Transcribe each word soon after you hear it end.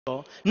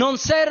non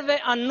serve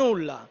a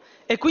nulla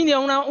e quindi è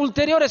una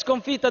ulteriore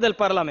sconfitta del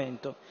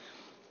Parlamento.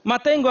 Ma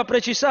tengo a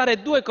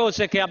precisare due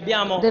cose che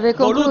abbiamo Deve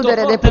voluto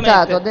concludere, fortemente.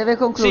 deputato, deve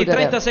concludere. Sì,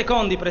 30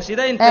 secondi,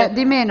 Presidente.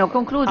 Di meno,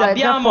 concluda, è già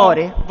Abbiamo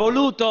fuori.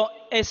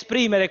 voluto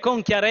esprimere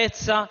con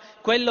chiarezza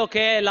quello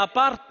che è la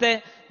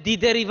parte di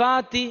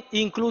derivati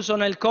incluso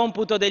nel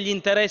computo degli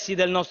interessi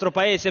del nostro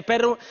Paese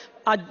per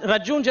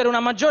raggiungere una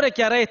maggiore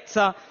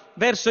chiarezza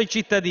verso i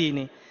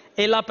cittadini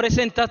e la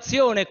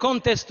presentazione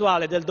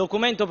contestuale del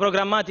documento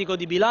programmatico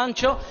di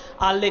bilancio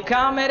alle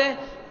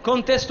Camere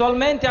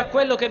contestualmente a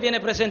quello che viene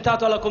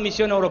presentato alla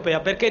Commissione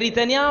europea, perché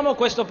riteniamo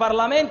questo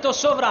Parlamento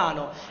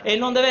sovrano e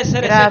non deve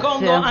essere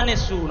secondo a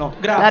nessuno.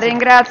 Grazie. La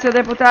ringrazio,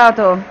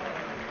 deputato.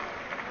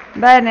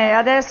 Bene,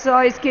 adesso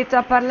ho iscritto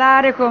a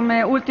parlare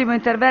come ultimo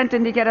intervento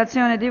in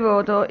dichiarazione di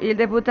voto il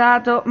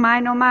deputato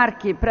Maino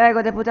Marchi.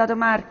 Prego, deputato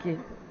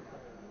Marchi.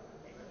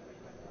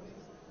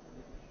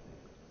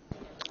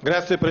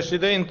 Grazie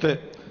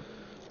Presidente.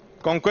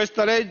 Con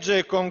questa legge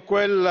e con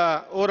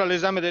quella ora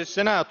all'esame del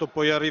Senato,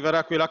 poi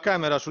arriverà qui la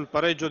Camera sul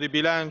pareggio di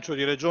bilancio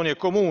di Regioni e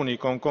Comuni,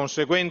 con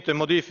conseguente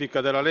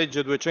modifica della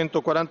legge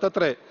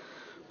 243,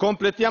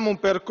 completiamo un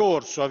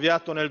percorso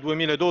avviato nel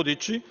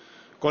 2012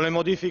 con le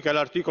modifiche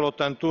all'articolo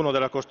 81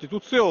 della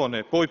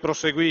Costituzione, poi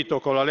proseguito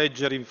con la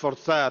legge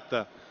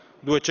rinforzata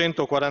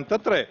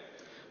 243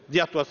 di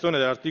attuazione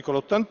dell'articolo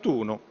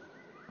 81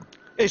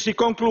 e si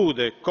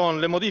conclude con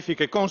le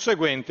modifiche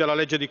conseguenti alla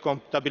legge di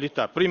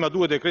contabilità, prima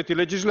 2 decreti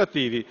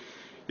legislativi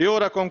e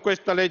ora con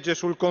questa legge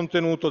sul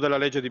contenuto della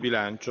legge di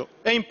bilancio.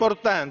 È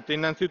importante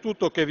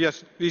innanzitutto che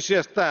vi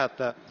sia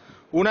stata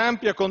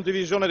un'ampia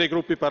condivisione dei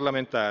gruppi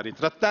parlamentari,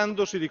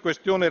 trattandosi di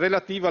questione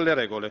relativa alle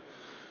regole.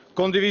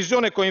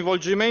 Condivisione e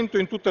coinvolgimento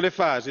in tutte le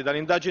fasi,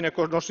 dall'indagine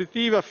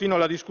conoscitiva fino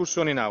alla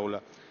discussione in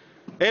aula.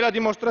 È la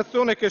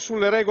dimostrazione che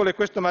sulle regole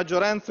questa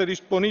maggioranza è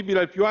disponibile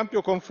al più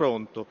ampio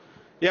confronto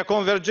e a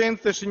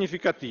convergenze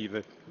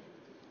significative.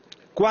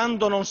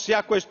 Quando non si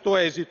ha questo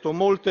esito,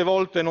 molte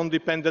volte non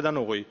dipende da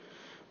noi.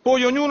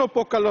 Poi ognuno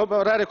può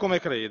collaborare come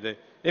crede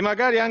e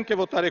magari anche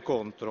votare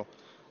contro.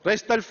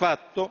 Resta il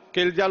fatto che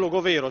il dialogo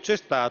vero c'è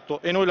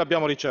stato e noi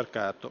l'abbiamo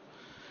ricercato.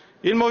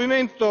 Il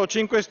Movimento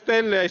 5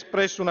 Stelle ha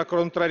espresso una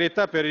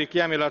contrarietà per i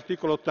richiami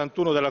all'articolo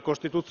 81 della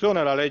Costituzione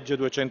e alla legge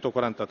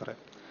 243.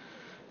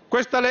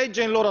 Questa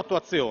legge è in loro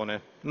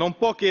attuazione, non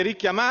può che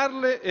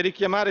richiamarle e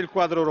richiamare il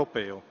quadro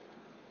europeo.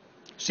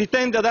 Si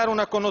tende a dare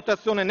una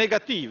connotazione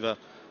negativa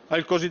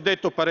al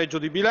cosiddetto pareggio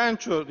di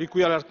bilancio di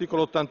cui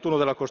all'articolo 81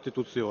 della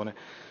Costituzione.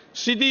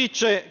 Si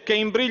dice che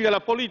imbriglia la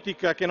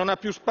politica, che non ha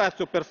più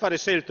spazio per fare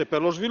scelte per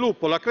lo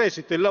sviluppo, la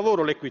crescita, il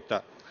lavoro,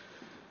 l'equità.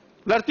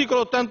 L'articolo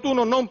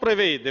 81 non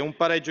prevede un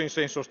pareggio in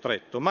senso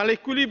stretto, ma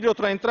l'equilibrio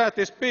tra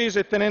entrate e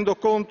spese tenendo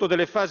conto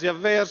delle fasi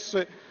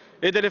avverse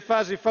e delle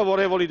fasi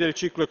favorevoli del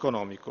ciclo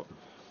economico.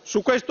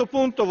 Su questo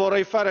punto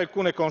vorrei fare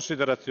alcune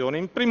considerazioni.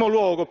 In primo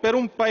luogo, per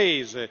un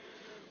Paese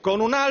con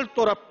un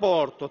alto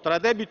rapporto tra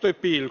debito e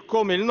PIL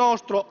come il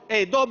nostro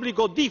è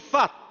d'obbligo di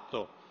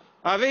fatto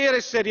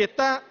avere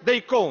serietà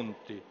dei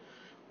conti,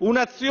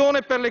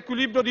 un'azione per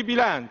l'equilibrio di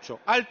bilancio,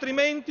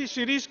 altrimenti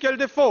si rischia il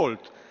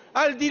default,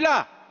 al di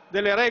là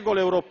delle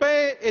regole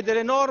europee e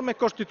delle norme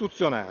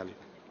costituzionali.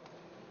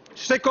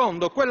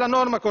 Secondo, quella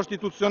norma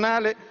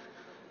costituzionale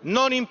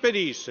non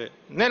impedisce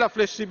né la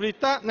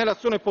flessibilità né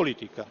l'azione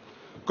politica.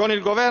 Con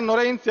il governo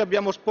Renzi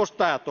abbiamo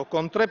spostato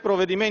con 3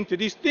 provvedimenti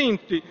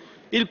distinti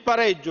il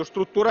pareggio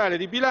strutturale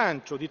di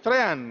bilancio di 3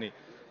 anni,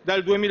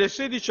 dal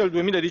 2016 al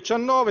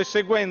 2019,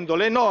 seguendo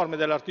le norme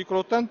dell'articolo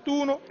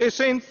 81 e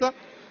senza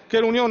che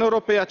l'Unione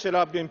Europea ce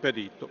l'abbia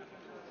impedito.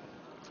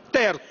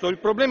 Terzo, il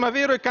problema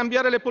vero è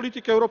cambiare le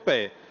politiche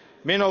europee.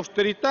 Meno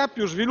austerità,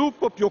 più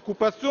sviluppo, più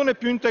occupazione,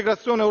 più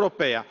integrazione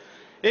europea.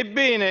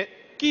 Ebbene,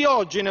 chi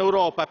oggi in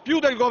Europa, più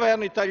del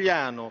governo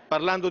italiano,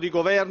 parlando di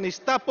governi,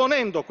 sta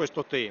ponendo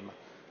questo tema?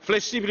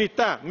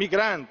 Flessibilità,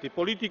 migranti,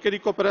 politiche di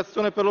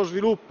cooperazione per lo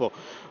sviluppo,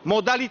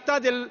 modalità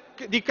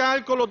di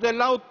calcolo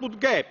dell'output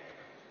gap.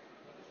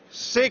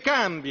 Se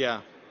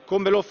cambia,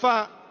 come lo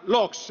fa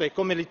l'Ocse,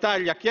 come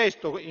l'Italia ha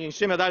chiesto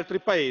insieme ad altri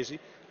Paesi,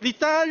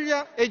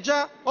 l'Italia è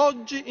già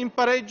oggi in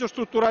pareggio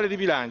strutturale di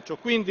bilancio,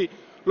 quindi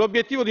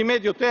l'obiettivo di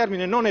medio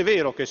termine non è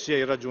vero che sia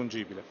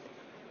irraggiungibile.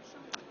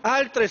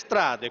 Altre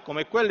strade,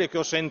 come quelle che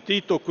ho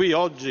sentito qui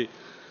oggi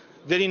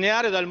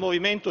delineare dal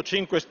Movimento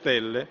 5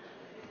 Stelle,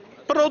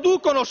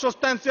 producono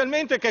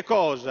sostanzialmente che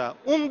cosa?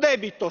 Un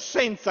debito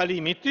senza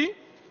limiti,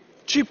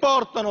 ci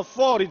portano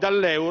fuori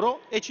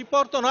dall'euro e ci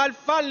portano al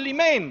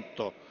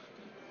fallimento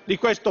di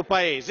questo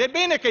Paese. È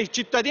bene che i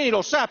cittadini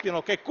lo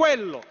sappiano che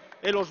quello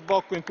è lo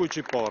sbocco in cui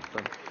ci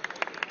portano.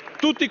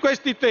 Tutti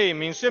questi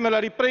temi, insieme alla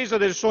ripresa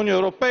del sogno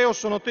europeo,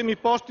 sono temi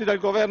posti dal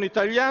governo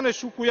italiano e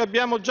su cui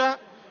abbiamo già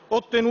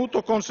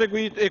ottenuto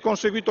e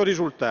conseguito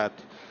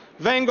risultati.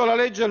 Vengo alla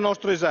legge al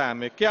nostro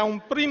esame, che ha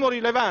un primo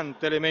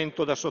rilevante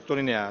elemento da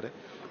sottolineare: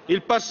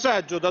 il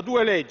passaggio da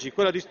 2 leggi,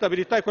 quella di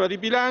stabilità e quella di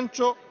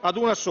bilancio, ad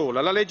una sola,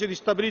 la legge di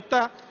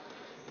stabilità,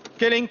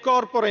 che le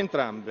incorpora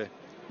entrambe.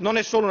 non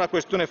è solo una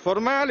questione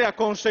formale, ha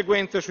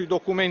conseguenze sui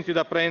documenti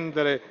da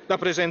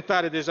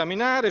presentare ed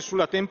esaminare,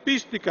 sulla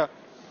tempistica,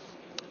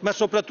 ma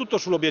soprattutto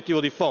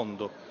sull'obiettivo di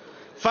fondo.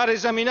 Far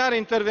esaminare e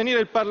intervenire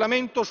il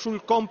Parlamento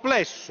sul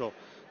complesso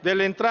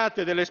delle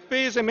entrate e delle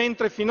spese,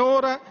 mentre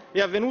finora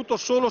è avvenuto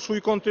solo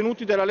sui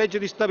contenuti della legge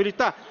di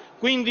stabilità,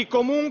 quindi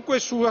comunque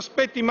su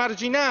aspetti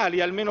marginali,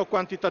 almeno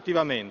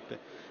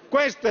quantitativamente.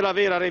 Questa è la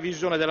vera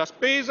revisione della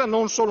spesa,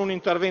 non solo un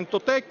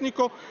intervento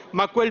tecnico,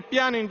 ma quel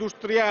piano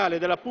industriale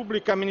della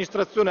pubblica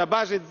amministrazione a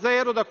base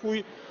zero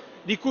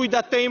di cui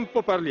da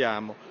tempo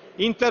parliamo.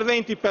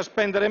 Interventi per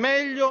spendere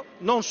meglio,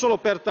 non solo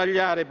per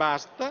tagliare e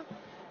basta,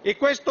 e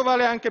questo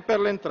vale anche per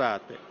le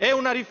entrate. È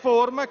una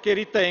riforma che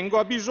ritengo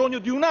ha bisogno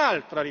di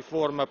un'altra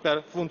riforma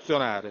per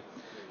funzionare.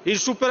 Il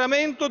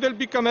superamento del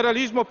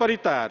bicameralismo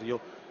paritario,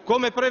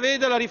 come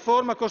prevede la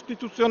riforma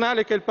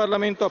costituzionale che il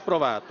Parlamento ha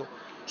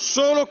approvato.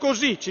 Solo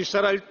così ci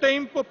sarà il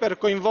tempo per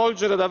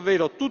coinvolgere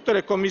davvero tutte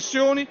le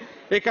commissioni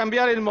e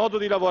cambiare il modo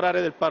di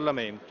lavorare del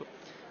Parlamento.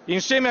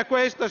 Insieme a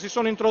questa si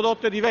sono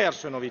introdotte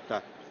diverse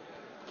novità.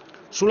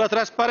 Sulla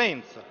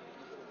trasparenza,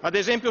 ad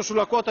esempio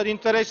sulla quota di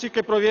interessi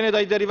che proviene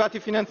dai derivati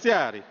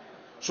finanziari,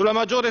 sulla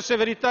maggiore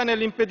severità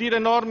nell'impedire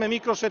norme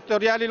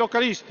microsettoriali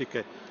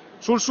localistiche,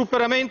 sul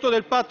superamento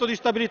del patto di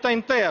stabilità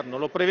interno,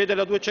 lo prevede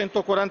la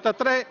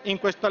 243, in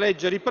questa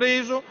legge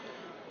ripreso,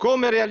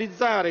 come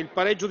realizzare il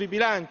pareggio di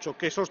bilancio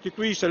che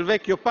sostituisce il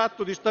vecchio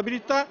patto di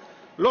stabilità,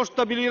 lo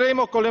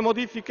stabiliremo con le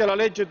modifiche alla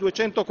legge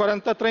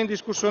 243 in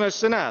discussione al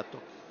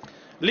Senato.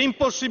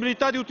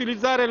 L'impossibilità di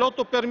utilizzare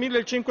l'8 per 1000 e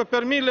il 5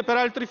 per 1000 per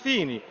altri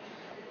fini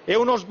è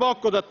uno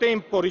sbocco da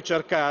tempo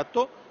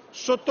ricercato.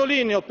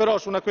 Sottolineo però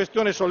su una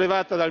questione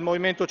sollevata dal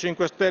Movimento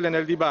 5 Stelle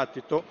nel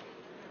dibattito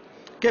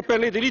che per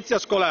l'edilizia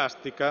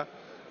scolastica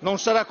non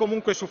sarà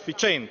comunque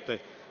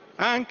sufficiente,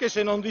 anche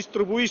se non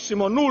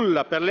distribuissimo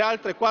nulla per le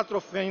altre 4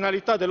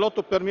 finalità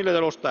dell'8 per 1000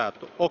 dello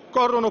Stato.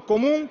 Occorrono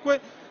comunque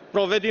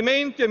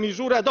provvedimenti e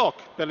misure ad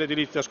hoc per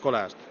l'edilizia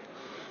scolastica.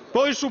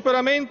 Poi il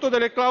superamento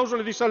delle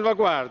clausole di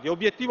salvaguardia,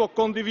 obiettivo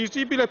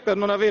condivisibile per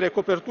non avere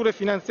coperture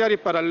finanziarie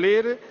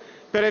parallele,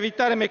 per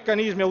evitare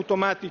meccanismi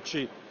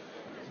automatici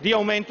di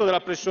aumento della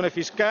pressione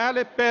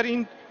fiscale, per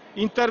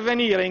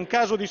intervenire in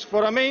caso di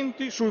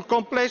sforamenti sul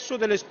complesso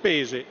delle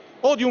spese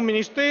o di un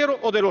Ministero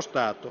o dello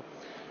Stato.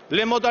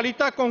 Le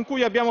modalità con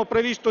cui abbiamo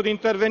previsto di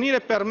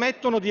intervenire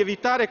permettono di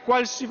evitare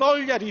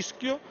qualsivoglia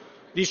rischio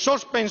di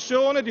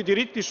sospensione di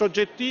diritti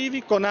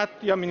soggettivi con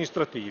atti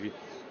amministrativi.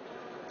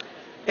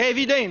 È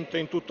evidente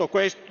in tutto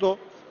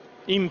questo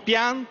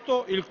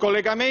impianto il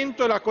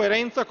collegamento e la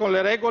coerenza con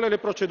le regole e le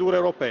procedure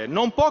europee.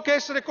 Non può che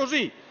essere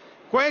così.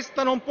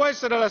 Questa non può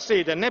essere la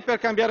sede né per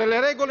cambiare le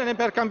regole né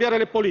per cambiare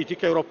le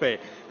politiche europee,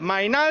 ma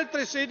in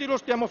altre sedi lo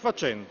stiamo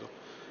facendo.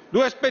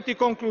 2 aspetti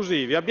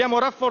conclusivi. Abbiamo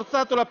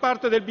rafforzato la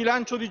parte del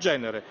bilancio di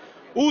genere,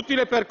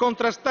 utile per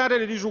contrastare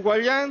le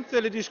disuguaglianze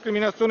e le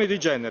discriminazioni di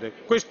genere,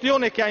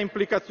 questione che ha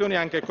implicazioni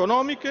anche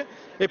economiche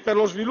e per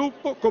lo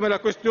sviluppo, come la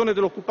questione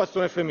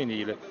dell'occupazione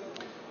femminile.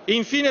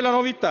 Infine la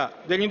novità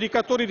degli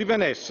indicatori di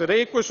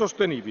benessere equo e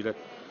sostenibile.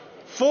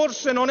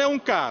 Forse non è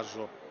un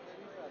caso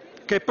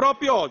che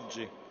proprio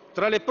oggi,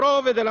 tra le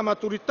prove della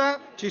maturità,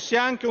 ci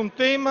sia anche un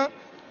tema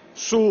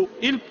su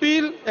il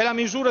PIL e la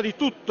misura di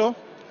tutto?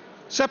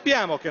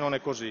 Sappiamo che non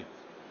è così.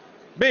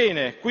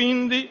 Bene,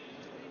 quindi,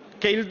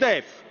 che il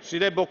DEF si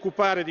debba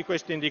occupare di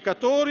questi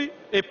indicatori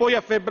e poi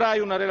a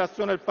febbraio una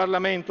relazione al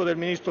Parlamento del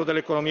Ministro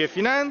dell'Economia e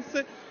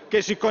Finanze,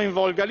 che si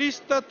coinvolga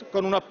l'Istat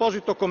con un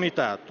apposito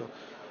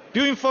comitato.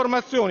 Più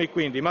informazioni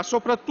quindi, ma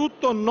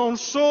soprattutto non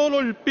solo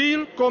il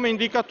PIL come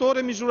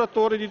indicatore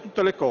misuratore di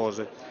tutte le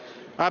cose.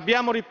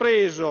 Abbiamo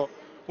ripreso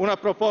una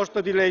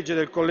proposta di legge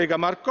del collega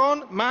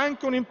Marcon, ma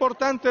anche un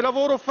importante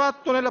lavoro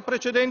fatto nella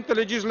precedente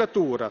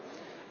legislatura,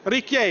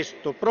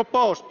 richiesto,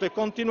 proposto e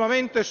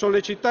continuamente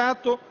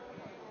sollecitato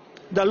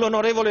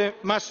dall'onorevole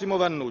Massimo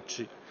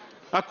Vannucci,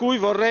 a cui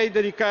vorrei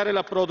dedicare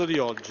l'approdo di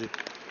oggi.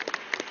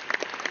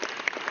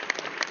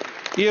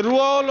 Il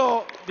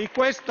ruolo di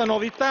questa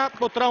novità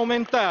potrà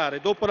aumentare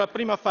dopo la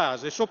prima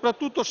fase,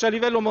 soprattutto se a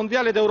livello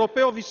mondiale ed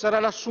europeo vi sarà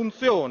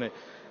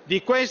l'assunzione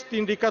di questi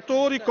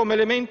indicatori come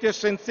elementi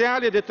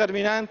essenziali e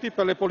determinanti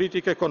per le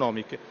politiche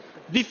economiche.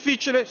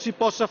 Difficile si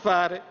possa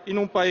fare in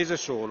un Paese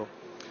solo.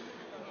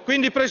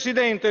 Quindi,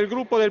 Presidente, il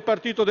gruppo del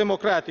Partito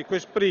Democratico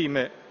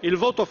esprime il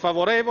voto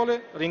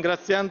favorevole,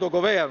 ringraziando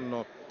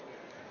Governo,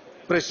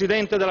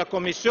 Presidente della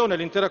Commissione,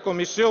 l'intera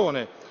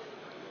Commissione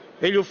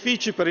e gli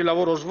uffici per il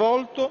lavoro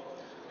svolto.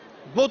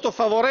 Voto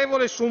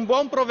favorevole su un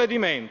buon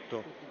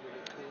provvedimento,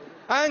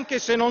 anche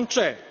se non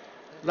c'è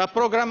la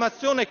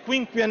programmazione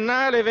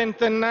quinquennale e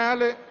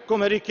ventennale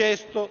come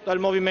richiesto dal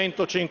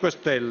Movimento 5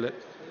 Stelle,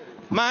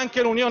 ma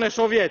anche l'Unione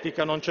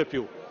Sovietica non c'è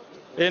più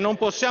e non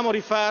possiamo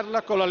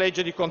rifarla con la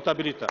legge di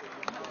contabilità.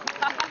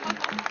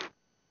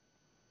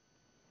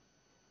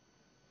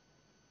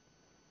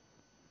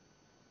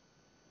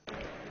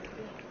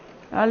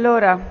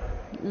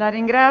 Allora, la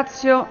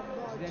ringrazio.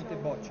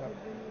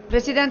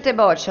 Presidente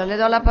Boccia, le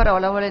do la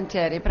parola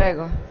volentieri,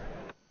 prego.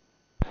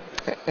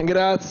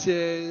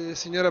 Grazie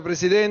signora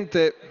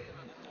Presidente.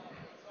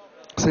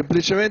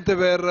 semplicemente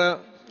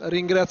per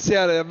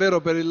ringraziare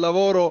davvero per il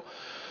lavoro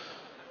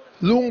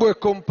lungo e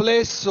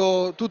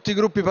complesso tutti i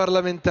gruppi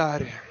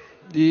parlamentari,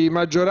 di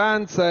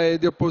maggioranza e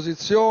di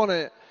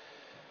opposizione,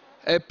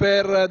 e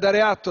per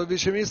dare atto al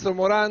Vice Ministro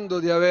Morando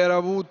di aver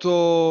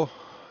avuto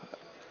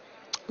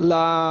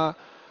la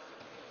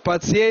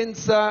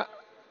pazienza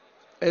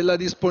e la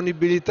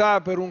disponibilità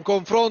per un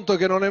confronto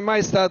che non è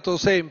mai stato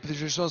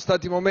semplice. Ci sono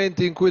stati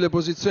momenti in cui le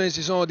posizioni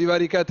si sono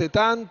divaricate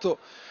tanto,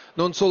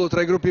 non solo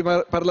tra i gruppi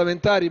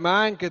parlamentari ma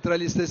anche tra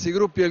gli stessi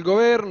gruppi e il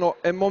governo,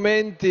 e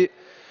momenti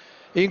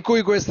in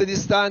cui queste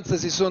distanze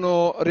si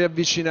sono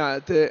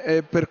riavvicinate,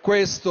 e per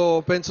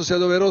questo penso sia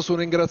doveroso un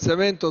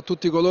ringraziamento a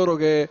tutti coloro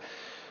che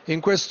in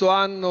questo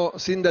anno,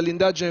 sin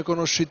dall'indagine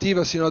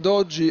conoscitiva sino ad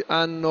oggi,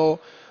 hanno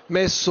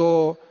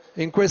messo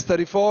in questa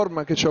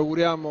riforma che ci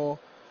auguriamo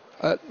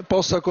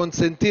possa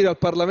consentire al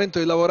Parlamento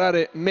di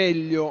lavorare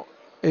meglio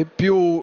e più